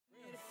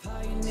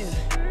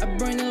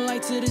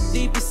to the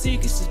deepest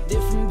secrets of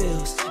different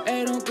bills.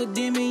 Hey, Uncle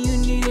Demi, you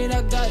need it,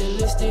 I got it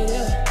listed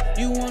here.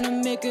 You wanna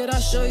make it, I'll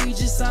show you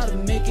just how to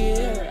make it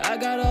here. I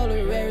got all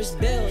the rarest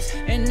bills,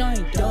 and I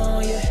ain't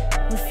done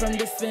yet. Went from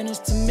defenders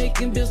to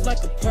making bills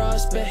like a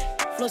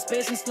prospect. Flow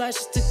space and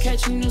slashes to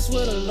catching us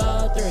with a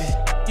lot of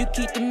threat. You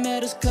keep the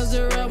medals cause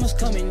the right one's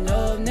coming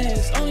up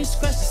next. Only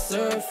scratch the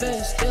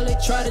surface. Still they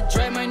try to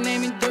drag my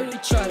name in dirt, they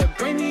try to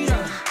bring me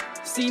down.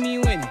 See me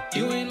winning,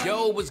 you ain't.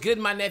 Yo, what's good,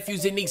 my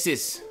nephews and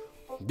nieces?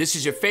 This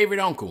is your favorite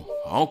uncle,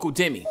 Uncle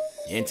Demi.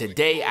 And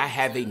today I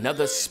have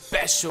another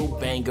special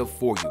banger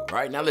for you.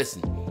 Alright, now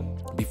listen.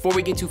 Before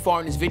we get too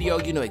far in this video,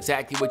 you know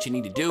exactly what you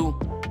need to do.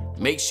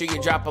 Make sure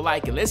you drop a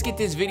like and let's get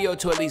this video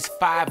to at least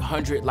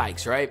 500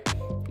 likes, right?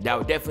 That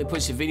would definitely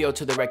push the video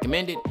to the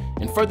recommended.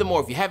 And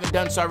furthermore, if you haven't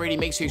done so already,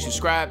 make sure you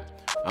subscribe.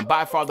 I'm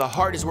by far the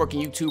hardest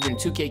working YouTuber in the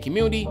 2K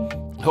community.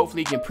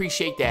 Hopefully you can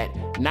appreciate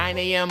that 9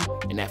 a.m.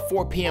 and that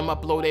 4 p.m.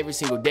 upload every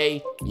single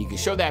day. You can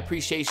show that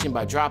appreciation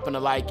by dropping a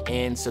like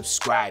and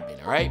subscribing,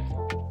 all right?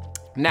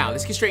 Now,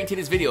 let's get straight into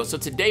this video. So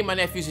today, my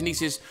nephews and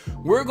nieces,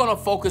 we're gonna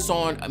focus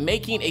on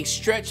making a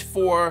stretch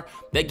 4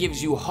 that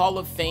gives you Hall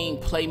of Fame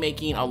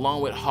playmaking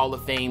along with Hall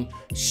of Fame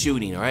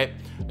shooting, all right?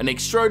 An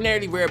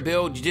extraordinarily rare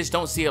build. You just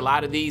don't see a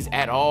lot of these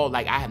at all.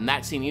 Like, I have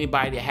not seen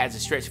anybody that has a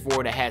stretch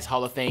 4 that has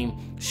Hall of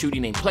Fame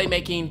shooting and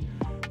playmaking.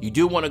 You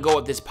do wanna go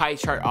with this pie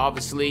chart,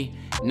 obviously.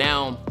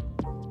 Now,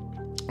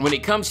 when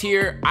it comes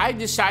here, I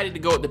decided to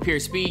go with the pure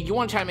speed. You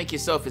wanna try to make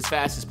yourself as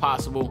fast as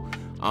possible.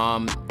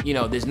 You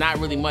know, there's not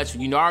really much.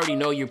 You already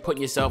know you're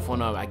putting yourself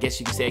on a, I guess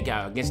you could say,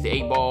 against the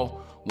 8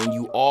 ball when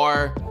you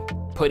are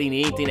putting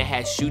anything that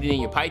has shooting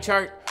in your pie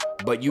chart,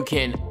 but you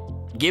can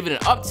give it an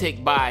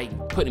uptick by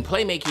putting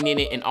playmaking in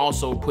it and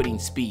also putting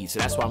speed. So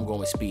that's why I'm going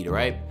with speed, all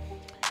right?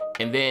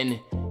 And then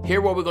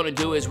here what we're gonna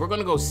do is we're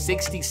gonna go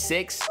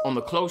 66 on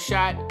the close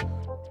shot.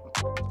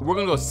 We're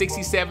gonna go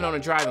 67 on the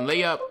drive and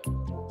layup.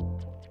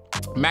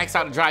 Max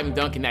out a driving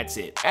dunk, and that's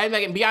it. And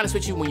I can be honest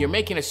with you, when you're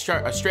making a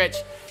stretch,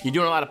 you're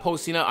doing a lot of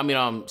posting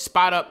up,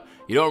 spot up,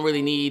 you don't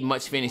really need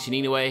much finishing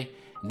anyway.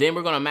 Then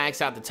we're gonna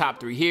max out the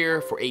top 3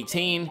 here for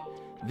 18.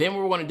 Then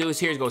what we're gonna do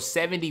is go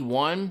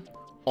 71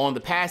 on the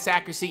pass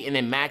accuracy and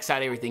then max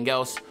out everything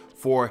else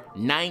for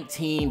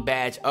 19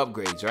 badge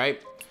upgrades, right?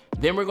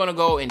 Then we're gonna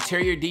go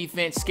interior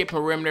defense, skip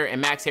perimeter,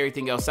 and max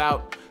everything else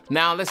out.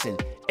 Now listen,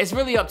 it's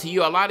really up to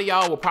you. A lot of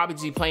y'all will probably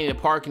just be playing in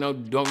the park, you know,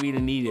 don't really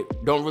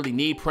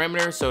need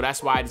perimeter, so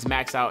that's why I just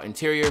max out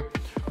interior.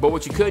 But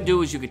what you could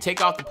do is you could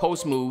take off the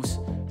post moves,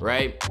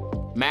 right?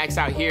 Max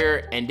out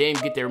here and then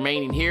get the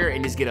remaining here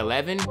and just get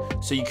 11.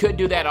 So you could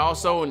do that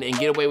also and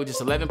get away with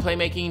just 11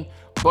 playmaking,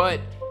 but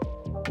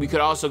we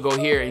could also go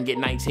here and get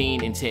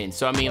 19 and 10.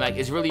 So I mean, like,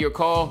 it's really your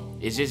call.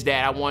 It's just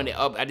that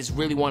I just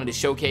really wanted to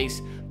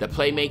showcase the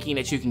playmaking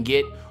that you can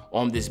get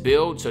on this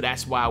build, so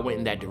that's why I went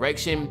in that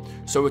direction.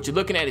 So what you're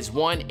looking at is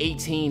 1,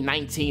 18,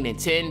 19, and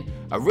 10.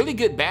 A really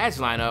good badge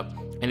lineup.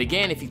 And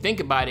again, if you think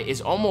about it,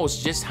 it's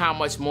almost just how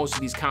much most of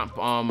these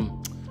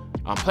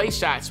play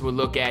shots will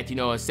look at, you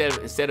know,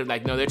 instead of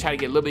like, no, they're trying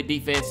to get a little bit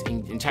defense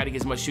and try to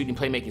get as much shooting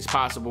playmaking as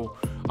possible.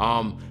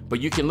 But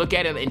you can look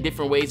at it in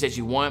different ways that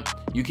you want.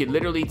 You can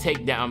literally take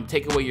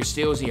away your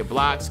steals and your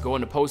blocks, go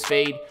into post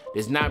fade.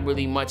 There's not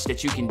really much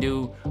that you can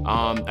do.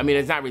 I mean,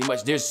 there's not really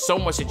much. There's so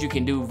much that you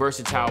can do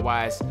versatile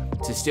wise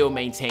to still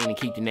maintain and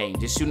keep the name.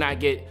 Just do not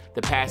get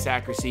the pass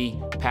accuracy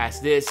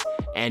past this,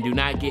 and do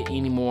not get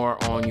any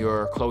more on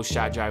your close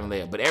shot driving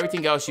layup. But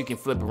everything else you can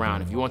flip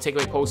around. If you want to take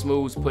away post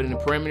moves, put in the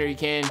perimeter, you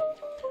can.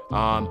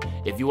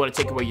 If you want to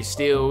take away your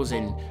steals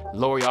and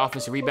lower your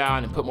offensive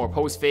rebound and put more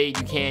post fade,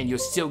 you can. You'll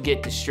still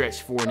get the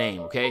stretch 4 name,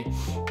 okay?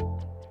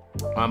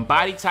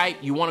 Body type,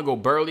 you want to go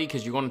burly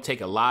because you're going to take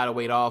a lot of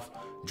weight off.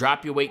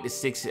 Drop your weight to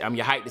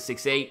your height to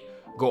 6'8".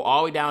 Go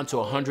all the way down to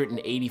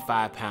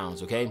 185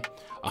 pounds, okay?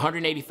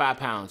 185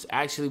 pounds.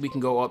 Actually, we can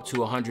go up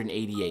to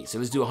 188. So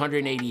let's do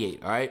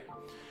 188, all right?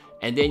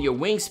 And then your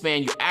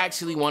wingspan, you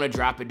actually want to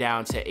drop it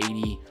down to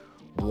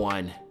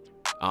 81.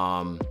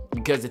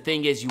 Because the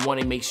thing is, you want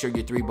to make sure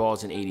your 3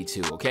 balls in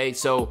 82, okay?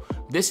 So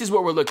this is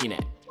what we're looking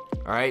at,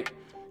 all right?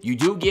 You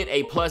do get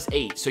a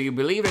 +8. So you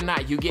believe it or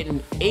not, you get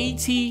an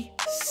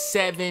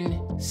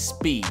 87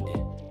 speed.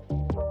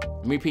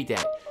 Let me repeat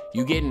that.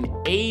 You get an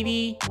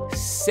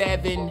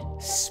 87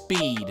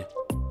 speed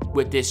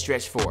with this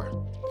stretch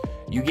 4.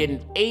 You get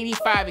an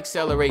 85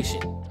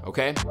 acceleration,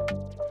 okay?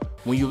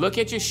 When you look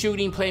at your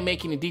shooting,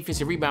 playmaking, and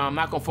defensive rebound, I'm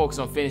not gonna focus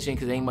on finishing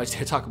because there ain't much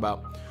to talk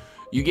about.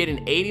 You get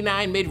an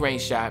 89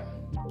 mid-range shot,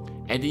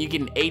 and then you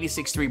get an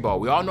 86 3 ball.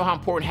 We all know how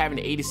important having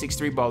an 86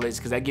 3 ball is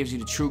because that gives you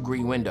the true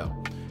green window,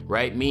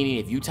 right? Meaning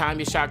if you time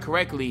your shot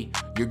correctly,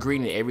 you're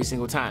greening it every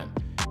single time.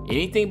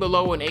 Anything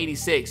below an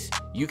 86,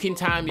 you can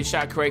time your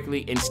shot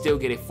correctly and still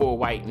get a full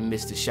white and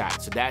miss the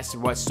shot. So that's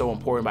what's so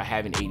important about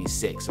having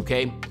 86,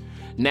 okay?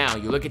 Now,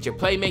 you look at your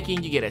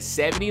playmaking, you get a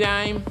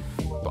 79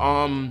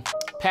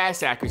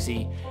 pass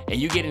accuracy, and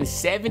you get a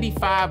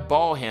 75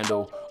 ball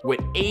handle with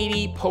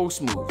 80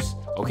 post moves,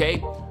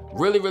 okay?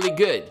 Really, really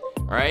good,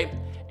 all right?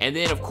 And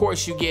then, of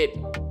course, you get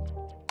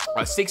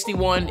a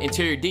 61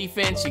 interior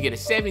defense, you get a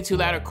 72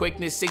 lateral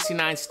quickness,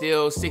 69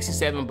 steals,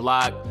 67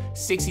 block,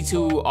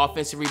 62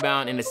 offensive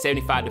rebound, and a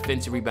 75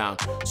 defensive rebound.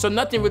 So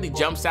nothing really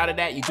jumps out of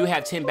that. You do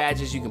have 10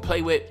 badges you can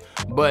play with,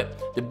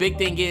 but the big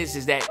thing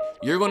is that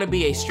you're gonna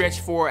be a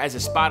stretch 4 as a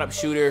spot up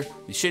shooter.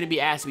 You shouldn't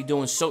be asked to be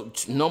doing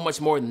no much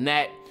more than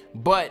that.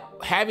 But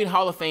having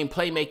Hall of Fame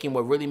playmaking,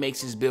 what really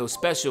makes this build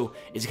special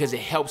is because it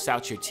helps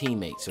out your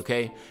teammates,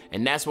 okay?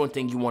 And that's one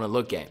thing you want to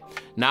look at.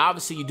 Now,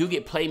 obviously, you do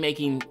get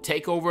playmaking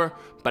takeover,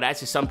 but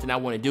that's just something I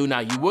want to do. Now,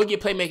 you will get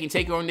playmaking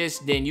takeover on this,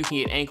 then you can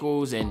get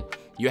ankles, and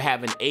you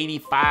have an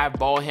 85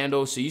 ball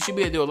handle, so you should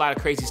be able to do a lot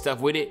of crazy stuff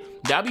with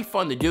it. That'll be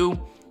fun to do,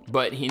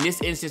 but in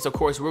this instance, of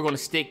course, we're going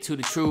to stick to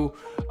the true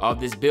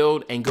of this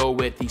build and go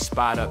with the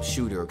spot up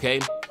shooter, okay?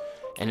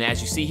 And as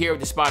you see here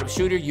with the spot up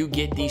shooter, you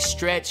get the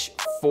stretch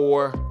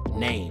 4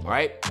 name,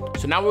 right?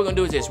 So now what we're gonna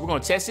do is this. We're gonna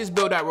test this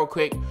build out real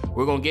quick.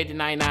 We're gonna get to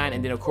 99,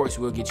 and then of course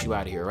we'll get you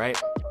out of here, right?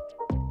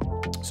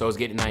 So let's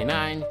get to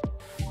 99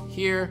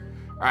 here.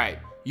 All right,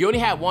 you only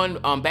have one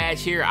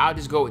badge here. I'll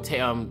just go with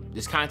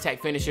this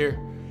contact finisher.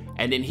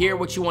 And then here,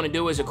 what you wanna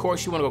do is, of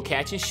course, you wanna go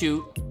catch and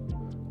shoot.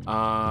 You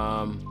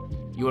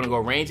wanna go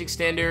range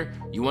extender.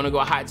 You wanna go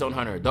hot zone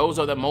hunter. Those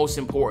are the most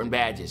important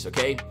badges,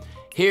 okay?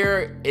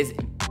 Here is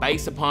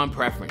based upon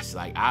preference.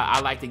 Like I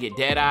like to get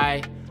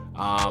Deadeye.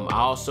 I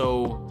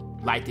also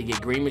like to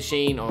get green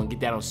machine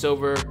get that on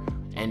silver,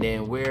 and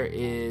then where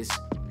is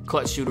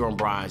clutch shooter on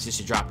bronze, just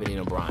to drop it in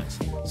on bronze.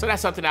 So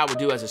that's something I would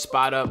do as a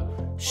spot up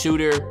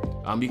shooter.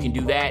 You can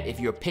do that if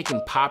you're a pick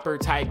and popper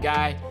type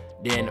guy,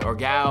 then or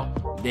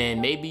gal,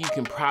 then maybe you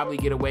can probably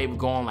get away with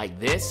going like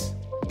this.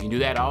 You can do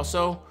that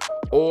also,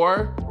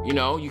 or you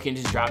know, you can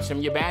just drop some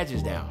of your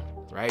badges down,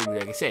 right?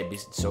 Like I said,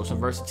 show some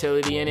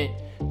versatility in it.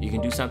 You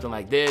can do something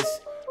like this.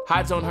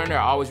 Hot zone hunter,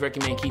 I always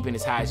recommend keeping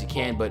as high as you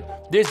can,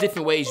 but there's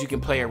different ways you can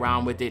play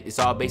around with it. It's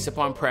all based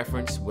upon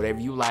preference, whatever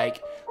you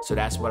like. So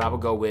that's what I would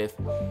go with.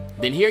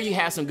 Then here you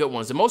have some good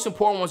ones. The most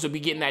important ones will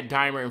be getting that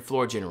dimer and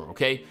floor general,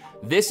 okay?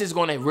 This is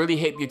gonna really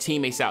help your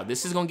teammates out.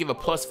 This is gonna give a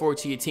 +4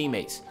 to your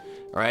teammates,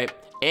 all right?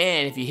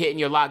 And if you're hitting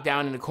your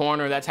lockdown in the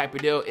corner, that type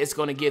of deal, it's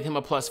gonna give him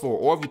a +4.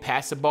 Or if you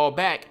pass the ball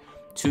back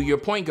to your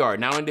point guard,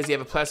 not only does he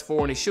have a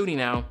 +4 in his shooting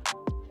now,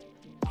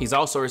 he's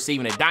also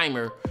receiving a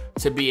dimer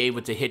to be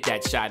able to hit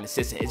that shot and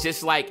assist. It's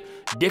just like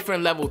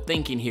different level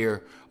thinking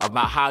here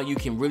about how you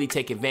can really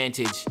take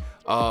advantage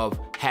of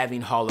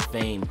having Hall of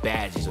Fame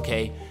badges,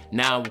 okay?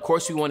 Now, of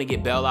course, we want to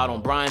get Bell out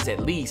on bronze at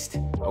least,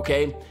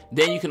 okay?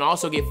 Then you can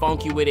also get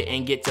funky with it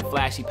and get to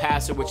flashy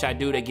passer, which I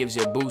do. That gives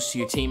you a boost to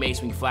your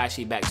teammates when you flash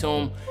it back to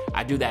them.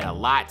 I do that a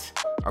lot,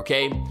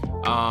 okay?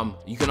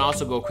 You can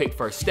also go quick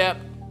first step,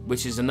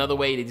 which is another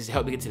way to just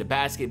help you get to the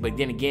basket. But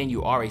then again,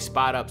 you are a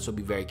spot up, so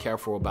be very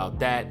careful about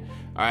that.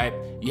 All right,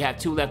 you have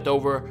 2 left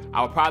over.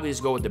 I would probably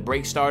just go with the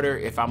break starter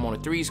if I'm on a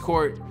 3s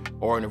court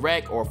or in the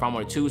rec, or if I'm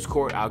on a 2s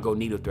court, I'll go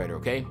needle threader,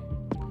 okay?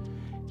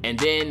 And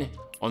then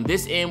on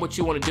this end, what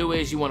you want to do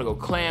is you want to go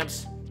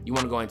clamps, you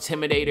want to go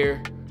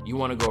intimidator, you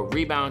want to go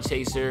rebound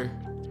chaser,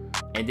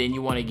 and then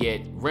you want to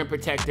get rim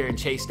protector and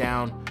chase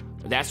down.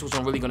 That's what's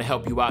really gonna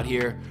help you out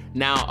here.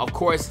 Now, of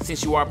course,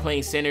 since you are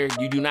playing center,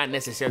 you do not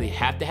necessarily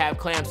have to have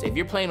clamps. If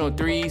you're playing on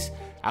 3s,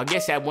 I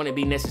guess that wouldn't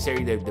be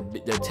necessary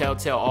the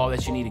telltale all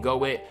that you need to go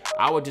with.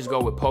 I would just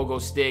go with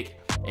pogo stick,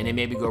 and then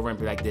maybe go rim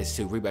like this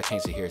too. Rebound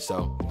chaser here,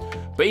 so.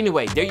 But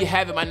anyway, there you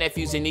have it, my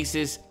nephews and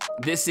nieces.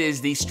 This is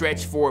the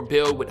stretch 4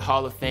 build with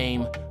Hall of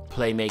Fame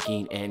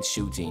playmaking and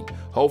shooting.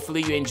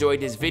 Hopefully you enjoyed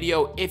this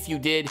video. If you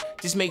did,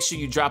 just make sure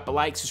you drop a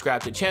like,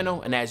 subscribe to the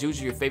channel, and as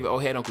usual, your favorite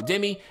old head Uncle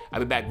Demi. I'll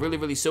be back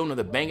really soon with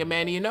a banger,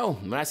 man. You know,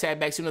 when I say I'm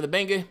back soon with a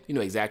banger, you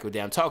know exactly what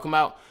I'm talking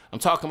about. I'm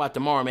talking about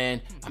tomorrow,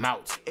 man. I'm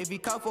out. If he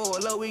caught for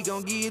a low, we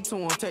gon' give it to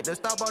him. Take the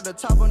stop off the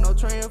top of no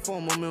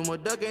transformer. Remember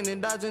ducking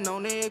and dodging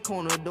on every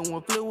corner.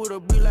 Doing flip with a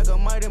breeze like a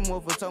mighty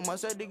morpher. Told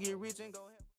myself to get rich and go.